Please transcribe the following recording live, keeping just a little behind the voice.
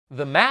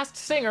The Masked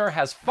Singer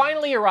has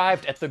finally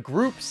arrived at the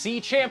Group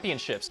C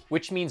Championships,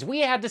 which means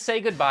we had to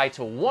say goodbye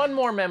to one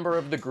more member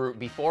of the group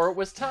before it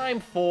was time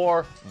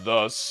for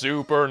the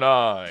Super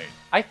 9.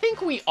 I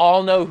think we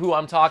all know who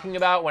I'm talking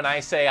about when I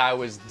say I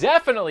was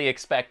definitely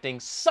expecting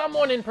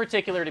someone in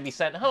particular to be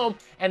sent home,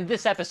 and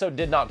this episode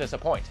did not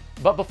disappoint.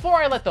 But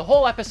before I let the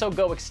whole episode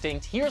go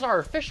extinct, here's our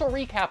official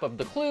recap of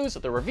the clues,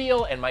 the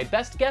reveal, and my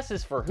best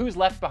guesses for who's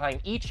left behind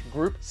each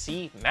Group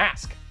C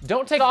mask.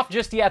 Don't take off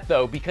just yet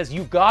though, because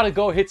you gotta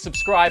go hit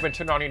subscribe and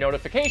turn on your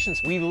notifications.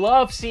 We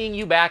love seeing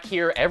you back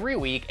here every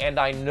week, and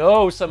I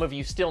know some of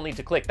you still need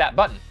to click that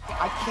button.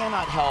 I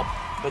cannot help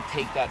but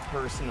take that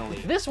personally.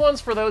 This one's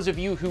for those of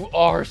you who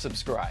are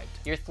subscribed.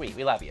 You're sweet,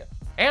 we love you.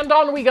 And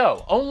on we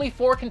go. Only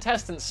 4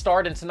 contestants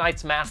starred in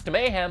tonight's Masked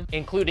Mayhem,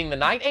 including the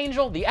Night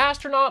Angel, the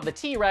Astronaut, the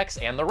T-Rex,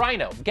 and the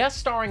Rhino. Guest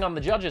starring on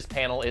the judges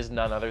panel is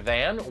none other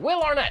than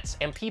Will Arnett,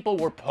 and people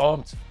were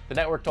pumped. The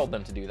network told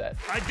them to do that.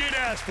 I did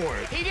ask for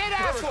it. He did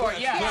ask for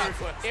it, yes.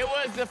 It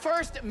was the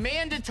first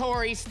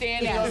mandatory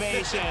standing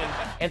ovation.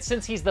 And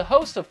since he's the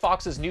host of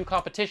Fox's new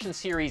competition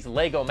series,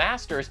 Lego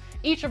Masters,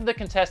 each of the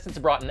contestants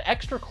brought an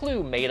extra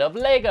clue made of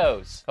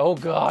Legos. Oh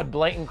god,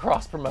 blatant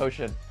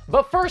cross-promotion.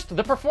 But first,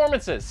 the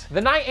performances. The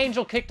Night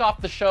Angel kicked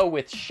off the show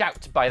with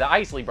Shout by the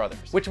Isley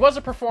Brothers, which was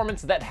a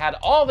performance that had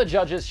all the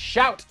judges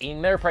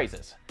shouting their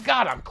praises.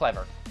 God, I'm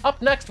clever. Up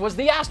next was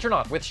the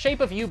Astronaut with Shape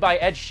of You by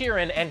Ed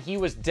Sheeran, and he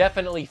was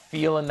definitely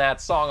feeling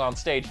that song on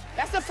stage.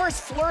 That's the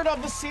first flirt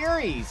of the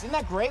series. Isn't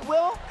that great,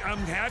 Will? I'm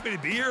happy to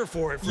be here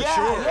for it, for Yeah,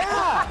 sure.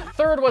 yeah.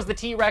 Third was the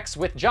T-Rex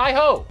with Jai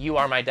Ho, You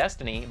Are My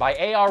Destiny by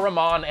A.R.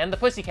 Rahman and the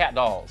Pussycat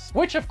Dolls,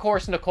 which of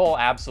course Nicole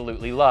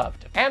absolutely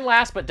loved. And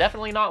last but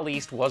definitely not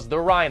least was the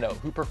Rhino,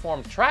 who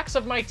performed Tracks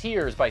of My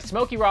Tears by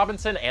Smokey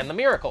Robinson and the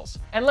Miracles.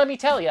 And let me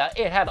tell ya,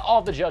 it had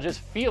all the judges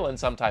feeling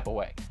some type of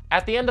way.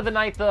 At the end of the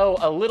night though,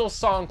 a little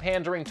song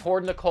pandering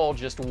toward Nicole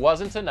just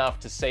wasn't enough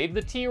to save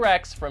the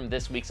T-Rex from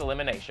this week's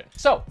elimination.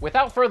 So,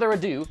 without further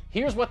ado,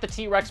 here's what the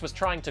T-Rex was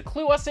trying to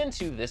clue us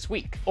into this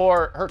week.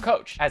 Or her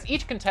coach, as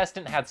each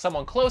contestant had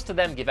someone close to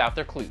them give out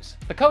their clues.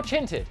 The coach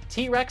hinted,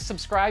 T-Rex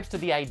subscribes to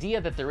the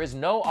idea that there is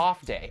no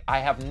off day. I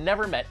have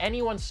never met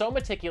anyone so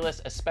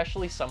meticulous,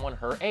 especially someone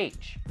her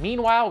age.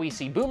 Meanwhile, we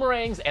see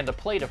boomerangs and a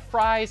plate of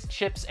fries,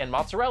 chips, and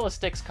mozzarella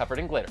sticks covered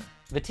in glitter.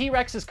 The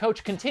T-Rex's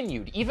coach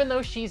continued, even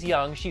though she's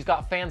young, she's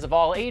got fans of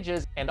all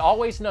ages and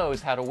always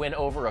knows how to win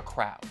over a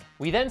crowd.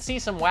 We then see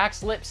some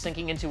wax lips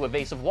sinking into a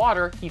vase of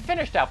water. He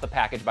finished out the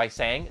package by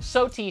saying,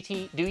 so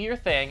TT, do your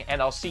thing,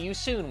 and I'll see you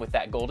soon with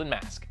that golden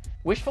mask.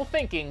 Wishful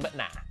thinking, but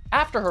nah.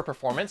 After her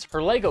performance,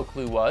 her Lego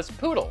clue was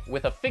Poodle,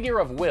 with a figure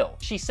of Will.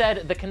 She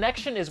said, the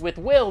connection is with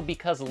Will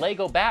because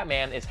Lego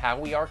Batman is how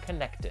we are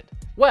connected.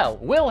 Well,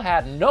 Will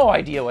had no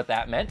idea what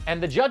that meant,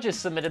 and the judges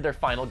submitted their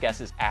final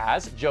guesses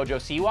as Jojo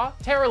Siwa,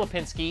 Tara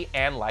Lipinski,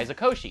 and Liza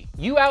Koshy.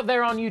 You out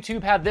there on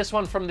YouTube had this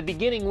one from the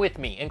beginning with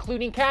me,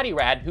 including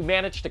Cattyrad, who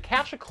managed to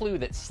catch a clue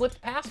that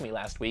slipped past me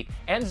last week,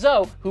 and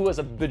Zoe, who was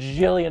a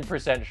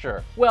bajillion%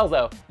 sure. Well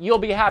though, you'll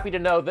be happy to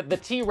know that the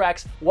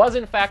T-Rex was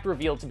in fact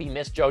revealed to be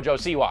Miss Jojo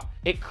Siwa.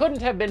 It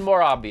couldn't have been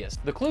more obvious.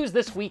 The clues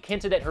this week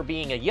hinted at her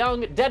being a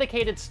young,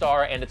 dedicated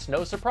star, and it's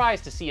no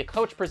surprise to see a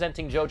coach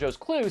presenting Jojo's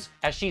clues,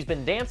 as she's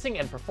been dancing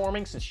and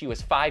performing since she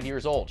was 5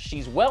 years old.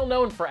 She's well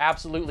known for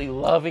absolutely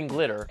loving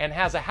glitter, and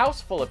has a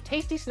house full of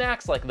tasty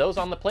snacks like those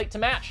on the plate to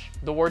match.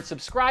 The word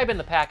subscribe in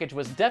the package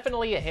was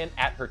definitely a hint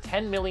at her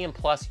 10 million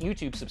plus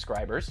YouTube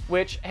subscribers,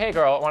 which, hey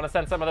girl, wanna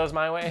send some of those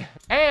my way?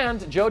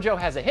 And Jojo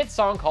has a hit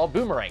song called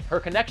Boomerang. Her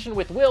connection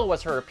with Will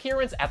was her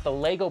appearance at the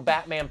Lego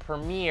Batman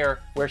premiere,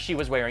 where she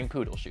was wearing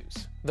poodle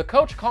shoes. The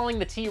coach calling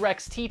the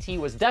T-Rex TT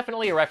was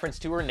definitely a reference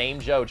to her name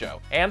Jojo.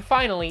 And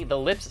finally, the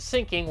lips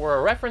syncing were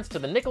a reference to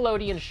the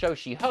Nickelodeon show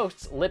she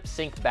hosts, Lip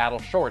Sync Battle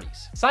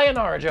Shorties.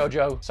 Sayonara,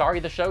 Jojo. Sorry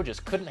the show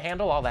just couldn't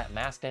handle all that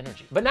masked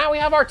energy. But now we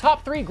have our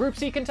top 3 Group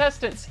C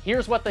contestants.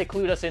 Here's what they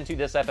clued us into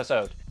this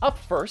episode. Up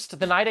first,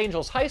 the Night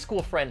Angel's high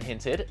school friend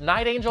hinted,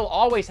 Night Angel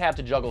always had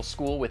to juggle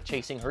school with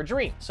chasing her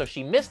dream, so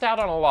she missed out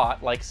on a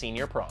lot like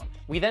senior prom.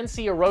 We then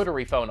see a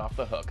rotary phone off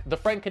the hook. The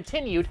friend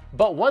continued,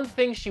 but one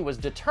thing she was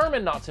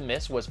determined not to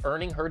miss was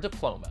earning her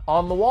diploma.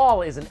 On the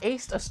wall is an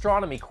aced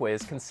astronomy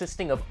quiz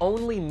consisting of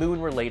only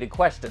moon-related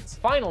questions.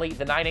 Finally,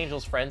 the Night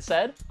Angel's friend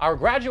said, our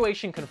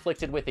graduation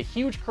conflicted with a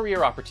huge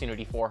career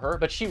opportunity for her,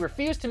 but she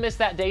refused to miss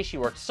that day she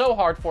worked so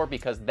hard for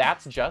because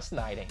that's just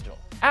Night Angel.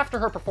 After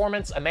her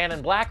performance, a man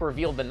in black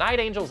revealed the Night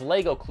Angel's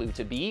Lego clue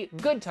to be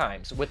Good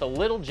Times with a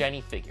little Jenny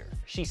figure.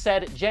 She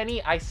said,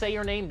 Jenny, I say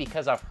your name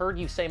because I've heard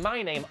you say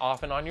my name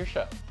often on your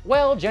show.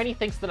 Well, Jenny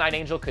thinks the Night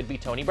Angel could be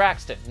Toni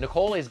Braxton.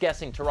 Nicole is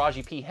guessing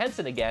Taraji P.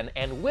 Henson again,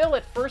 and Will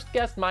at first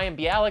guessed Mayim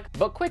Bialik,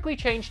 but quickly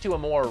changed to a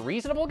more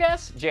reasonable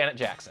guess, Janet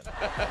Jackson.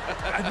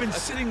 I've been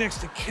sitting next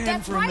to Ken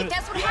That's for a right, minute.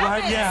 that's what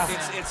happens. Right,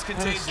 yeah. It's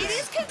contagious. It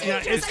is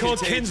contagious. Yeah, it's called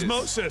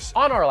Kinsmosis.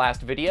 On our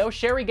last video,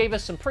 Sherry gave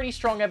us some pretty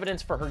strong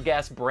evidence for her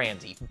guess,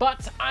 Brandy. already.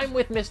 But I'm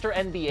with Mr.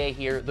 NBA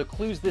here. The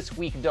clues this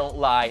week don't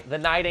lie. The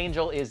Night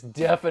Angel is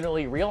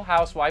definitely Real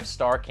Housewives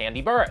star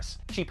Kandi Burruss.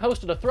 She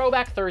posted a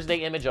Throwback Thursday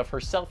image of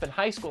herself in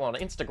high school on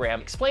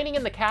Instagram, explaining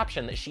in the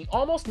caption that she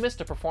almost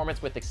missed a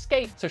performance with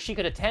Escape so she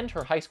could attend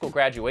her high school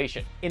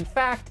graduation. In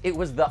fact, it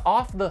was the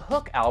Off the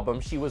Hook album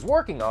she was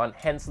working on,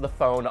 hence the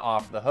phone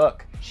off the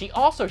hook. She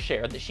also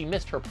shared that she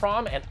missed her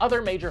prom and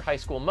other major high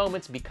school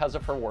moments because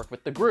of her work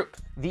with the group.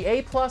 The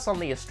A+ on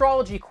the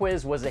astrology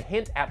quiz was a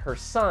hint at her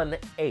son,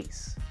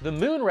 Ace. The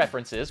moon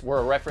references were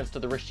a reference to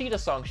the Rashida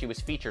song she was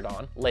featured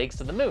on, Legs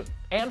to the Moon.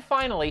 And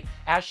finally,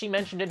 as she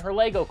mentioned in her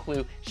Lego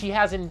clue, she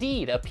has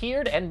indeed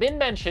appeared and been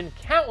mentioned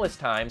countless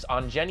times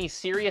on Jenny's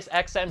Sirius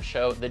XM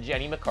show, The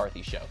Jenny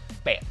McCarthy Show.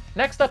 Bam.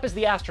 Next up is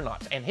the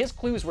Astronaut, and his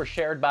clues were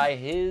shared by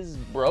his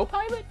bro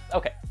pilot?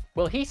 Okay.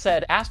 Well, he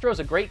said,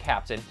 Astro's a great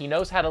captain, he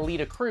knows how to lead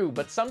a crew,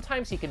 but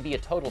sometimes he can be a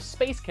total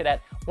space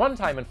cadet. One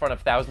time in front of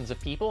thousands of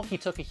people, he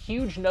took a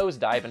huge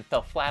nosedive and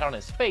fell flat on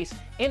his face.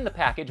 In the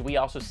package, we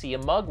also see a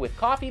mug with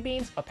coffee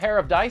beans, a pair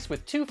of dice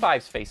with 2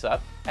 5s face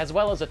up, as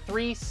well as a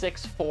 3,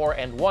 6, 4,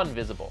 and 1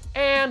 visible,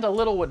 and a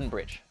little wooden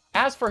bridge.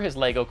 As for his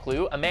Lego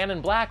clue, a man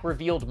in black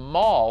revealed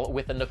Maul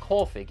with a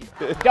Nicole figure.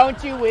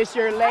 Don't you wish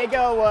your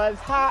Lego was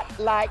hot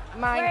like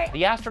mine?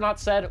 The Astronaut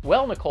said,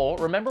 well, Nicole,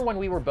 remember when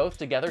we were both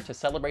together to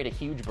celebrate a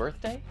huge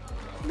birthday?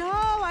 No,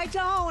 I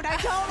don't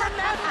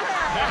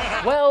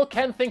remember. Well,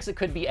 Ken thinks it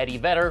could be Eddie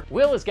Vedder,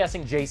 Will is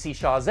guessing JC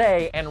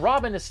Chazé, and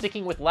Robin is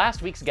sticking with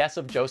last week's guess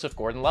of Joseph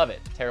Gordon-Levitt.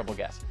 Terrible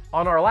guess.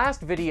 On our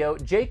last video,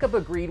 Jacob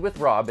agreed with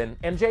Robin,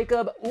 and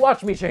Jacob,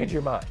 watch me change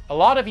your mind. A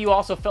lot of you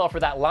also fell for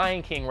that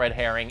Lion King red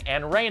herring,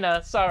 and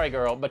Raina, sorry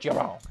girl, but you're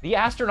wrong. The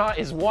Astronaut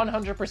is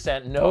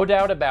 100%, no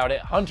doubt about it,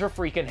 Hunter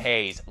freaking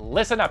Hayes.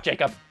 Listen up,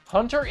 Jacob.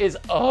 Hunter is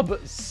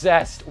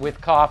obsessed with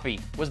coffee,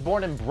 was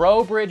born in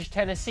Breaux Bridge,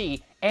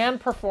 Tennessee,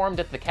 and performed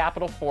at the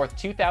Capitol 4th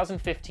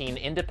 2015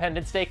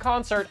 Independence Day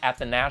concert at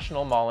the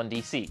National Mall in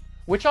DC,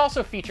 which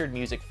also featured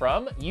music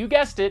from, you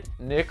guessed it,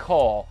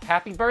 Nicole.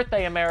 Happy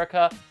birthday,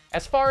 America.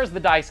 As far as the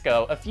dice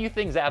go, a few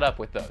things add up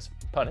with those,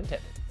 pun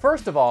intended.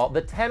 First of all,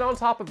 the 10 on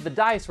top of the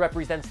dice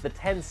represents the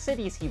 10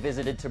 cities he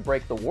visited to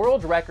break the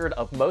world record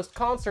of most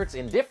concerts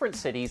in different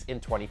cities in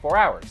 24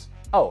 hours.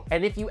 Oh,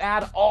 and if you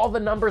add all the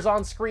numbers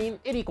on screen,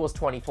 it equals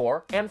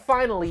 24. And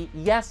finally,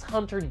 yes,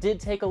 Hunter did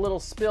take a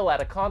little spill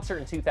at a concert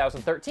in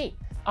 2013.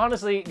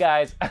 Honestly,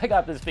 guys, I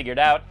got this figured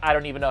out. I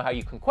don't even know how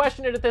you can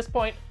question it at this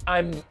point.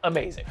 I'm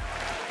amazing.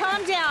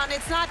 Calm down,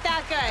 it's not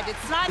that good.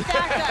 It's not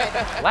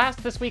that good.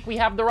 Last this week we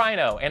have the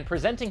Rhino, and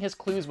presenting his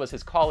clues was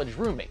his college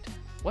roommate.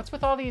 What's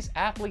with all these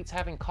athletes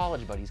having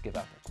college buddies give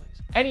out their clues?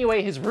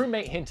 Anyway, his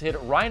roommate hinted,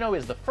 Rhino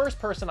is the first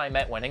person I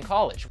met when in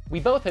college. We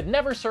both had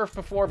never surfed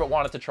before but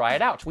wanted to try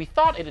it out. We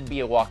thought it'd be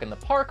a walk in the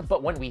park,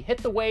 but when we hit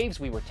the waves,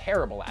 we were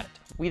terrible at it.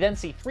 We then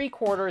see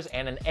 3/4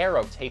 and an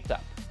arrow taped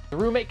up. The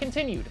roommate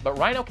continued, but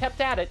Rhino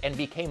kept at it and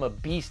became a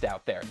beast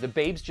out there. The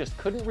babes just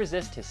couldn't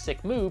resist his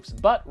sick moves,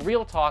 but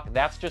real talk,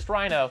 that's just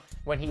Rhino.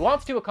 When he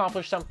wants to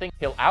accomplish something,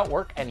 he'll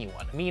outwork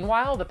anyone.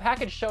 Meanwhile, the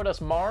package showed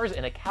us Mars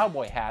in a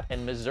cowboy hat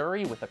and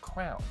Missouri with a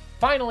crown.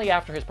 Finally,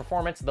 after his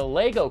performance, the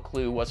Lego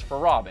clue was for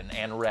Robin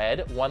and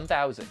read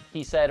 1000.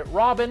 He said,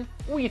 Robin,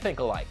 we think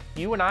alike.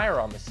 You and I are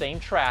on the same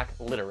track,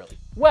 literally.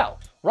 Well,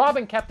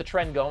 Robin kept the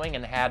trend going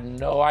and had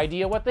no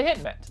idea what the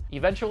hint meant,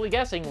 eventually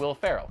guessing Will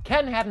Ferrell.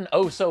 Ken had an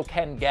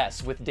oh-so-Ken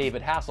guess with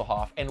David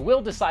Hasselhoff, and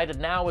Will decided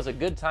now was a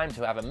good time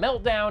to have a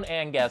meltdown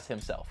and guess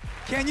himself.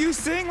 Can you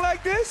sing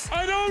like this?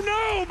 I don't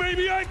know.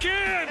 Maybe I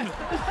can.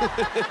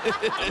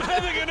 I'm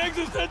having an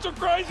existential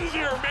crisis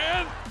here,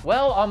 man.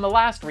 Well, on the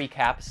last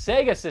recap,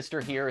 Sega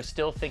Sister here is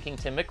still thinking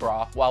Tim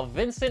McGraw, while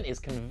Vincent is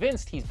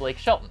convinced he's Blake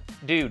Shelton.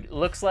 Dude,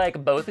 looks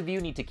like both of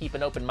you need to keep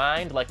an open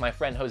mind like my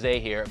friend Jose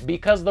here,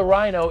 because the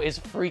Rhino is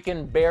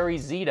freaking Barry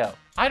Zito.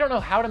 I don't know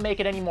how to make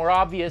it any more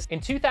obvious. In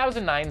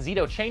 2009,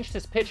 Zito changed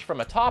his pitch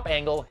from a top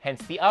angle,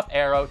 hence the up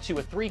arrow, to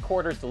a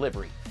 3/4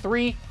 delivery.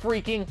 3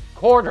 freaking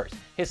quarters!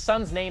 His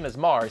son's name is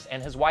Mars,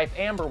 and his wife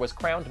Amber was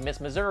crowned Miss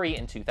Missouri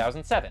in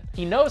 2007.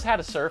 He knows how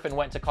to surf and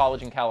went to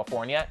college in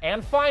California,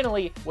 and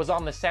finally was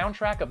on the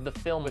soundtrack of the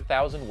film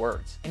 1,000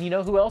 Words. And you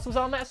know who else was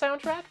on that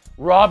soundtrack?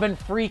 Robin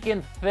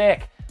freaking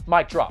Thicke.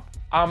 Mic drop.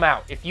 I'm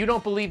out. If you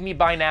don't believe me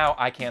by now,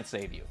 I can't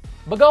save you.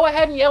 But go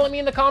ahead and yell at me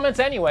in the comments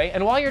anyway,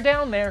 and while you're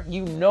down there,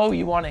 you know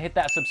you want to hit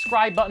that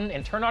subscribe button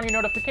and turn on your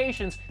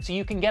notifications so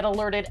you can get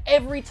alerted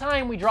every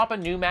time we drop a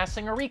new Masked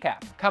Singer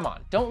recap. Come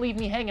on, don't leave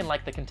me hanging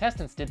like the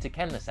contestants did to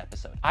Ken this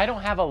episode. I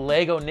don't have a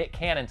Lego Nick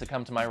Cannon to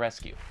come to my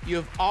rescue.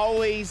 You've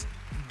always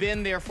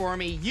been there for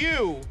me.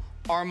 You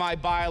are my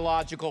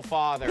biological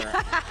father.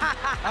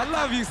 I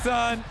love you,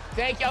 son.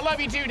 Thank you. I love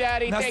you too,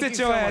 Daddy. Now Thank sit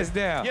you your so ass much.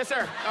 down. Yes,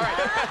 sir. All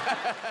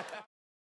right.